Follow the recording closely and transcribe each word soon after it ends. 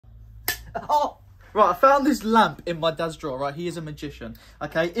Oh! Right, I found this lamp in my dad's drawer, right? He is a magician.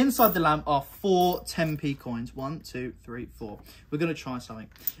 Okay, inside the lamp are 4 10p coins. 1, 2, 3, 4. We're going to try something.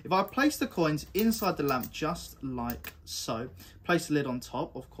 If I place the coins inside the lamp just like so, place the lid on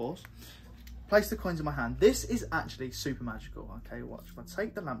top, of course, place the coins in my hand. This is actually super magical. Okay, watch. If I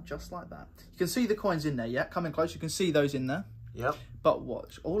take the lamp just like that, you can see the coins in there, yeah? Coming close, you can see those in there. Yep. But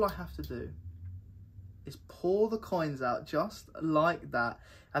watch, all I have to do is pour the coins out just like that.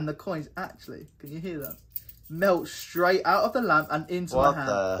 And the coins actually, can you hear that? Melt straight out of the lamp and into my hand.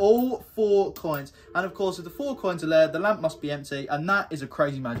 All 4 coins. And of course, if the 4 coins are there, the lamp must be empty. And that is a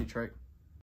crazy magic trick.